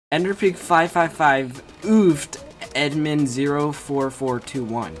Enderpig 555 oofed Edmund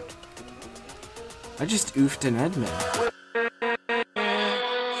 04421. I just oofed an Edmund.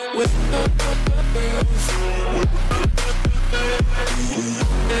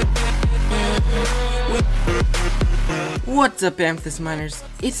 What's up, Amethyst Miners?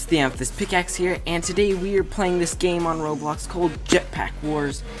 It's the TheAmethystPickaxe here, and today we are playing this game on Roblox called JetPack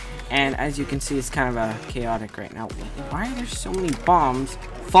Wars. And as you can see, it's kind of chaotic right now. Why are there so many bombs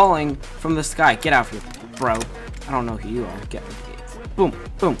falling from the sky? Get out of here, bro. I don't know who you are. Get boom,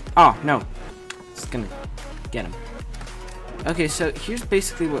 boom. Oh no, just gonna get him. Okay, so here's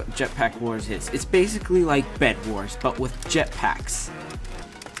basically what JetPack Wars is. It's basically like Bed Wars, but with jetpacks.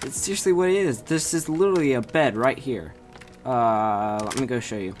 It's seriously what it is. This is literally a bed right here. Let me go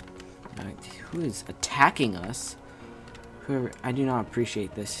show you. Who is attacking us? Whoever, I do not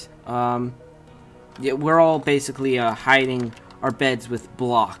appreciate this. Yeah, we're all basically hiding our beds with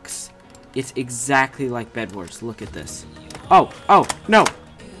blocks. It's exactly like Bed Wars. Look at this. Oh, no!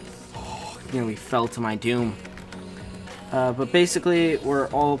 Oh, nearly fell to my doom. But basically, we're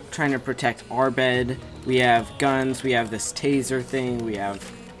all trying to protect our bed. We have guns, we have this taser thing, we have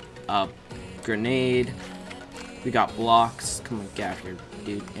a grenade, we got blocks. Come on, get out here,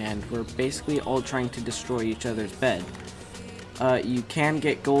 dude. And we're basically all trying to destroy each other's bed. You can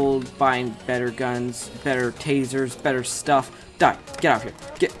get gold buying better guns, better tasers, better stuff. Die! Get out here!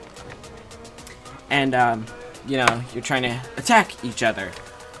 Get! And, you know, you're trying to attack each other.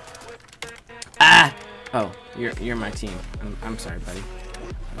 Ah! Oh, you're my team. I'm sorry, buddy.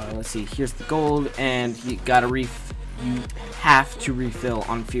 Let's see. Here's the gold, and you have to refill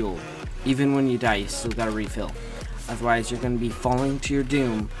on fuel. Even when you die, you still gotta refill. Otherwise, you're gonna be falling to your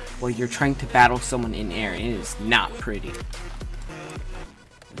doom while you're trying to battle someone in air. It is not pretty.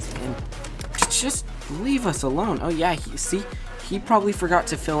 And just leave us alone. Oh yeah, he probably forgot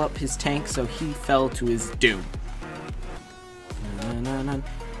to fill up his tank, so he fell to his doom.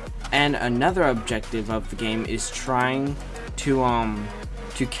 And another objective of the game is trying to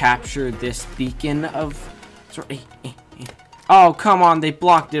capture this beacon of. Sorry. Oh come on, they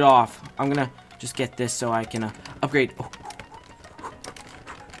blocked it off. I'm gonna just get this so I can upgrade. Oh.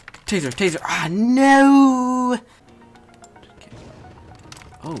 Taser! Ah no! Okay.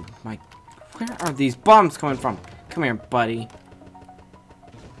 Oh my! Where are these bombs coming from? Come here, buddy.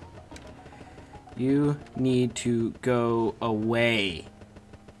 You need to go away.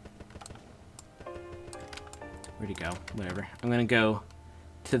 Where'd he go? Whatever. I'm gonna go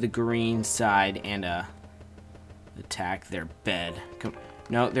to the green side and attack their bed. Come.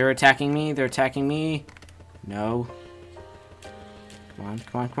 No, they're attacking me. They're attacking me. No.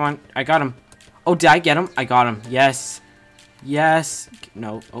 Come on. I got him. Oh, did I get him? I got him. Yes.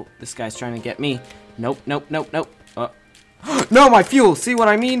 No. Oh, this guy's trying to get me. Nope. No, my fuel. See what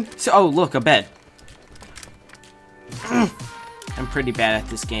I mean? So, oh, look, a bed. I'm pretty bad at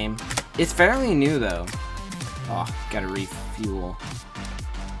this game. It's fairly new though. Oh, gotta refuel.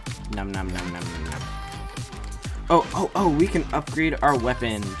 Nom. Oh, we can upgrade our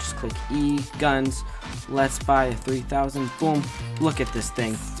weapon. Just click E, guns. Let's buy a 3000. Boom. Look at this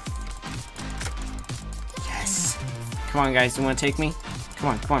thing. Yes. Come on, guys. You want to take me? Come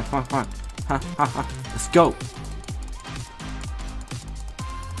on. Ha. Let's go.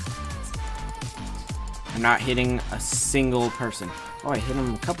 I'm not hitting a single person. Oh, I hit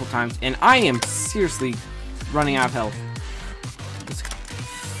him a couple times, and I am seriously running out of health.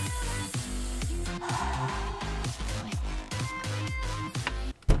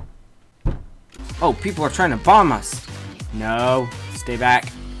 Oh, people are trying to bomb us. No, stay back.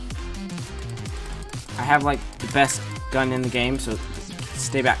 I have like the best gun in the game, so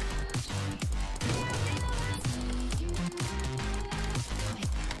stay back.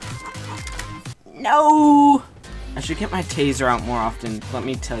 No! I should get my taser out more often. Let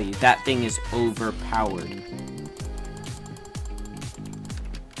me tell you, that thing is overpowered.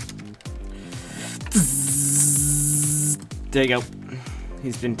 There you go.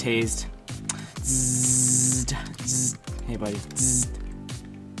 He's been tased. Hey, buddy.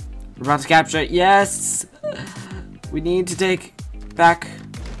 We're about to capture it. Yes! We need to take back.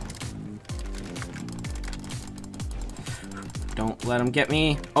 Don't let him get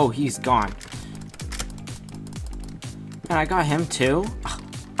me. Oh, he's gone. Man, I got him too.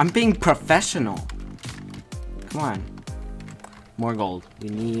 I'm being professional. Come on. More gold. We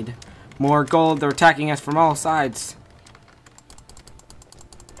need more gold. They're attacking us from all sides.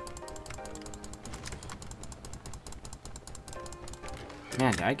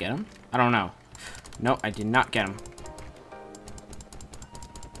 Man, did I get him? I don't know. No, I did not get him.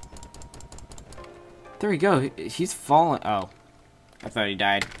 There we go. He's fallen. Oh. I thought he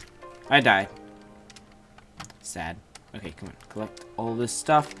died. I died. Sad. Okay, come on. Collect all this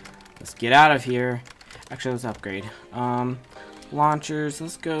stuff. Let's get out of here. Actually, let's upgrade. Launchers.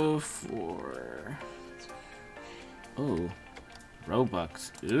 Let's go for... Oh.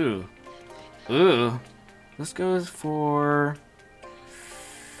 Robux. Ooh. Ooh. Let's go for...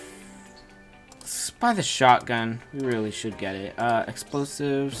 Let's buy the shotgun. We really should get it.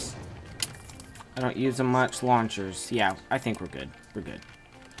 Explosives. I don't use them much. Launchers. Yeah, I think we're good. We're good.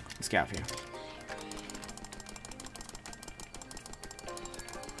 Let's get out of here.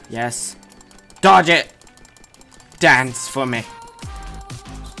 Yes. Dodge it! Dance for me.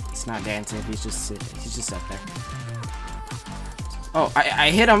 It's not dancing. He's just up there. Oh, I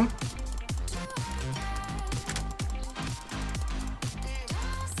hit him.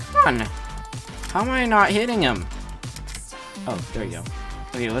 Come on. How am I not hitting him? Oh, there you go.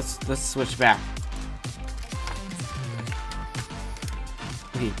 Okay, let's switch back.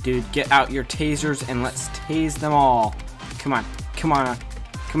 Okay, dude, get out your tasers and let's tase them all. Come on, come on,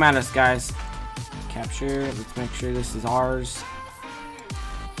 come at us, guys. Capture. Let's make sure this is ours.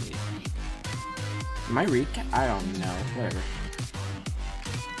 Am I Recon? I don't know. Whatever.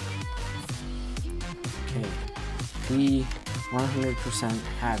 Okay, we 100%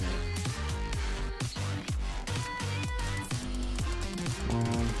 have it.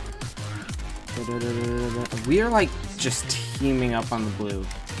 We are like just teaming up on the blue.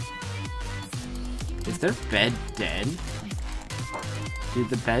 Is their bed dead? Dude,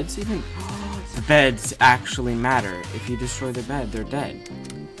 the beds even... The beds actually matter. If you destroy the bed, they're dead.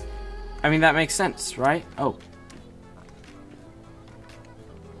 I mean, that makes sense, right? Oh.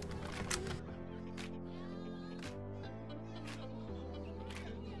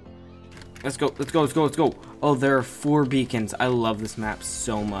 Let's go, let's go, let's go, let's go. Oh, there are 4 beacons. I love this map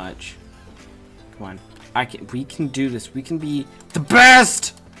so much. Come on. We can do this. We can be the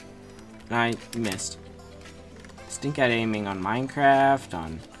best! I missed. Stink at aiming on Minecraft,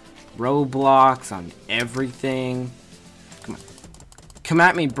 on Roblox, on everything. Come on. Come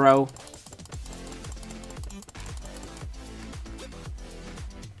at me, bro.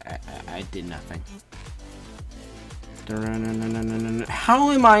 I did nothing.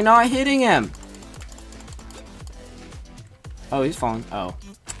 How am I not hitting him? Oh, he's falling. Oh.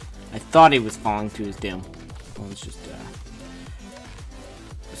 I thought he was falling to his doom. Well, let's just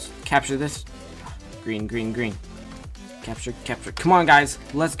capture this. Green, green, green. Capture, capture. Come on, guys.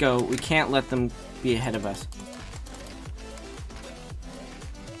 Let's go. We can't let them be ahead of us.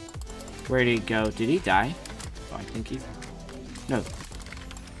 Where did he go? Did he die? Oh, I think he... No.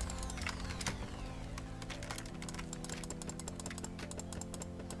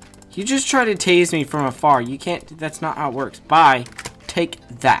 You just try to tase me from afar. You can't... That's not how it works. Bye. Take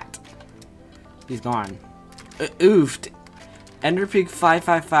that. He's gone. Oofed. Enderpig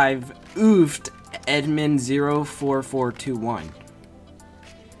 555. Oofed. Edmund 04421.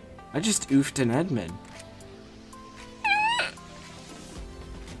 I just oofed an Edmund.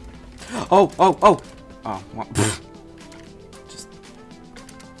 Oh, oh, oh. Oh, well, just.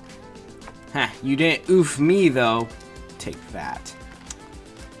 Huh, you didn't oof me though. Take that.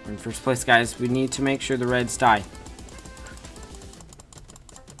 We're in first place, guys. We need to make sure the Reds die.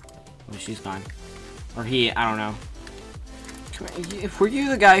 Oh, she's gone. Or he, I don't know. Were you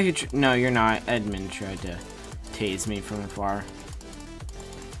the guy who... No, you're not. Edmund tried to tase me from afar.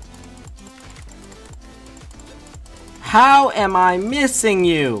 How am I missing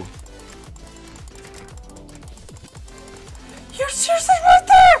you? You're seriously right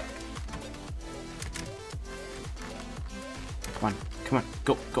there! Come on, come on.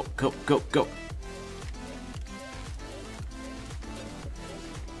 Go, go, go, go, go.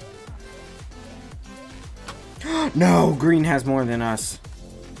 No, green has more than us.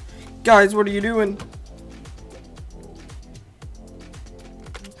 Guys, what are you doing?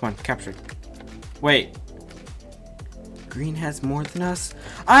 Come on, capture. Wait. Green has more than us?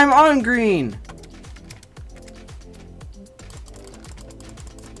 I'm on green!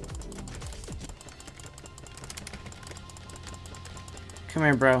 Come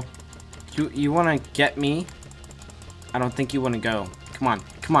here, bro. You wanna get me? I don't think you wanna go. Come on,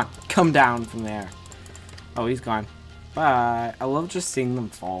 come on. Come down from there. Oh, he's gone. Bye. I love just seeing them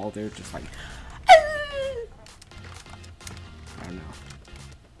fall. They're just like... I don't know.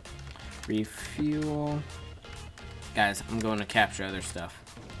 Refuel. Guys, I'm going to capture other stuff.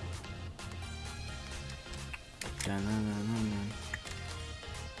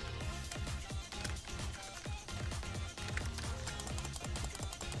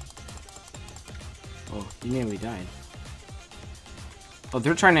 Oh, you nearly died. Oh,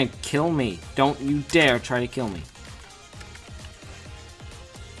 they're trying to kill me. Don't you dare try to kill me.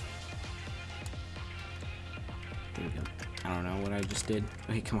 I don't know what I just did.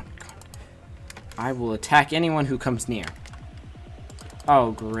 Okay, come on, come on. I will attack anyone who comes near.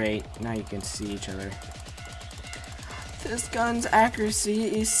 Oh, great. Now you can see each other. This gun's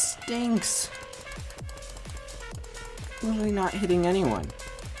accuracy stinks. Literally not hitting anyone.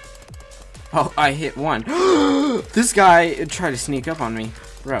 Oh, I hit one. This guy tried to sneak up on me.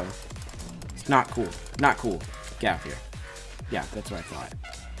 Bro. It's not cool. Not cool. Get out of here. Yeah, that's what I thought.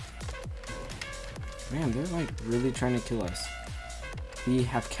 Man, they're like really trying to kill us. We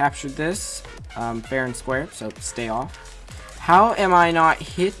have captured this fair and square, so stay off. How am I not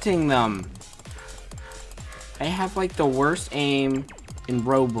hitting them? I have like the worst aim in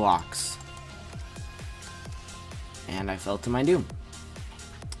Roblox. And I fell to my doom.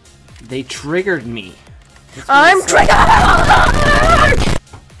 They triggered me. I'm triggered!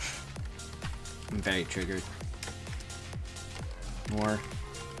 I'm very triggered. More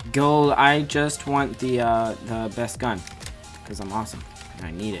gold. I just want the best gun. Because I'm awesome. And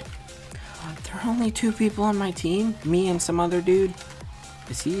I need it. There are only 2 people on my team. Me and some other dude.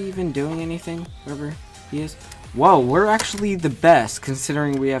 Is he even doing anything? Whoever he is. Whoa, we're actually the best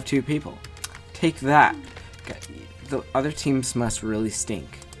considering we have 2 people. Take that. The other teams must really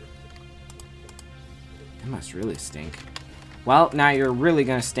stink. They must really stink. Well, now you're really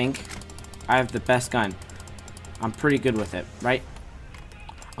gonna stink. I have the best gun. I'm pretty good with it, right?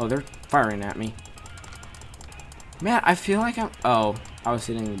 Oh, they're firing at me. Man, I feel like I'm... Oh, I was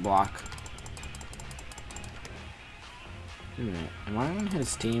hitting the block. Wait a minute. Am I on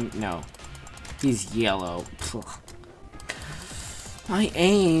his team? No. He's yellow. My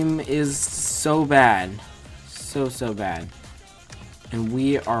aim is so bad. So bad. And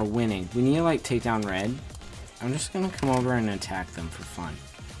we are winning. We need to like take down red. I'm just gonna come over and attack them for fun.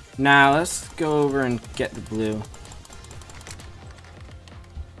 Now let's go over and get the blue.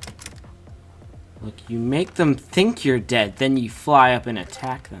 Look, you make them think you're dead, then you fly up and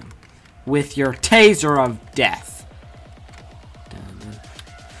attack them with your taser of death.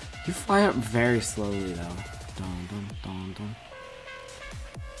 You fly up very slowly though.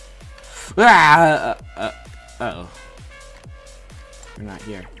 Uh-oh. You're not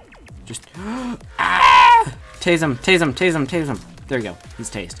here. Just tase him, tase him, tase him, tase him. There you go. He's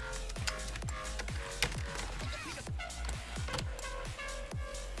tased.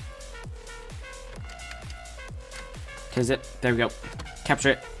 Tase it. There we go. Capture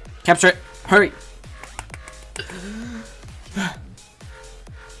it. Capture it. Hurry.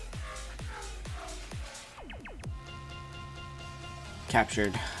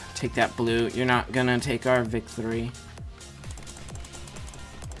 Captured. Take that blue. You're not gonna take our victory.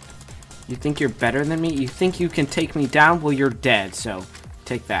 You think you're better than me? You think you can take me down? Well, you're dead, so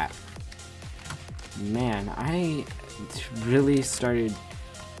take that. Man, I really started...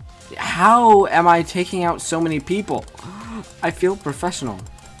 How am I taking out so many people? I feel professional.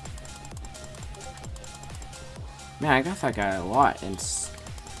 Man, I got that guy a lot. And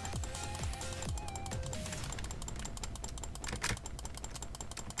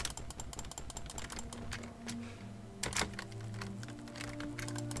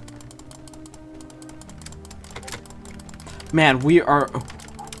man, we are...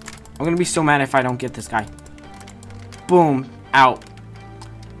 I'm gonna be so mad if I don't get this guy. Boom. Out.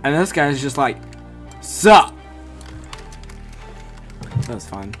 And this guy is just like... Sup? That was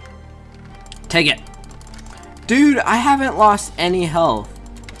fun. Take it. Dude, I haven't lost any health.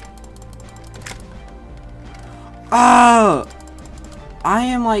 Oh! I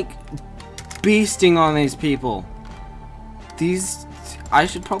am like... beasting on these people. These... I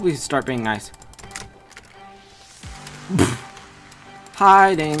should probably start being nice.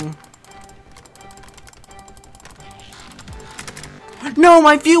 Hiding. No,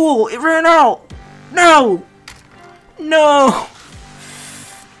 my fuel! It ran out! No! No!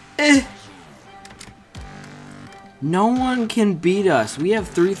 No one can beat us. We have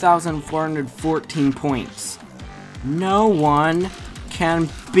 3,414 points. No one can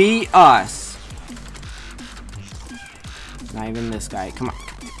beat us. Not even this guy. Come on.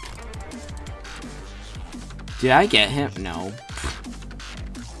 Did I get him? No.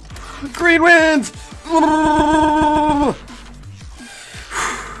 Green wins!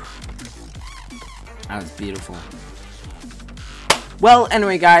 That was beautiful. Well,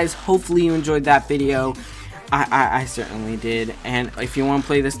 anyway, guys, hopefully you enjoyed that video. I certainly did. And if you want to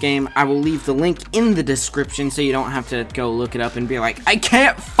play this game, I will leave the link in the description so you don't have to go look it up and be like, I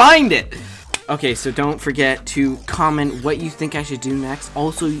can't find it! Okay, so don't forget to comment what you think I should do next.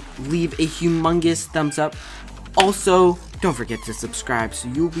 Also, leave a humongous thumbs up. Also, don't forget to subscribe so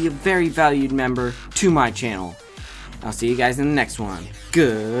you'll be a very valued member to my channel. I'll see you guys in the next one.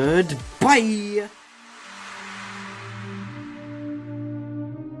 Goodbye!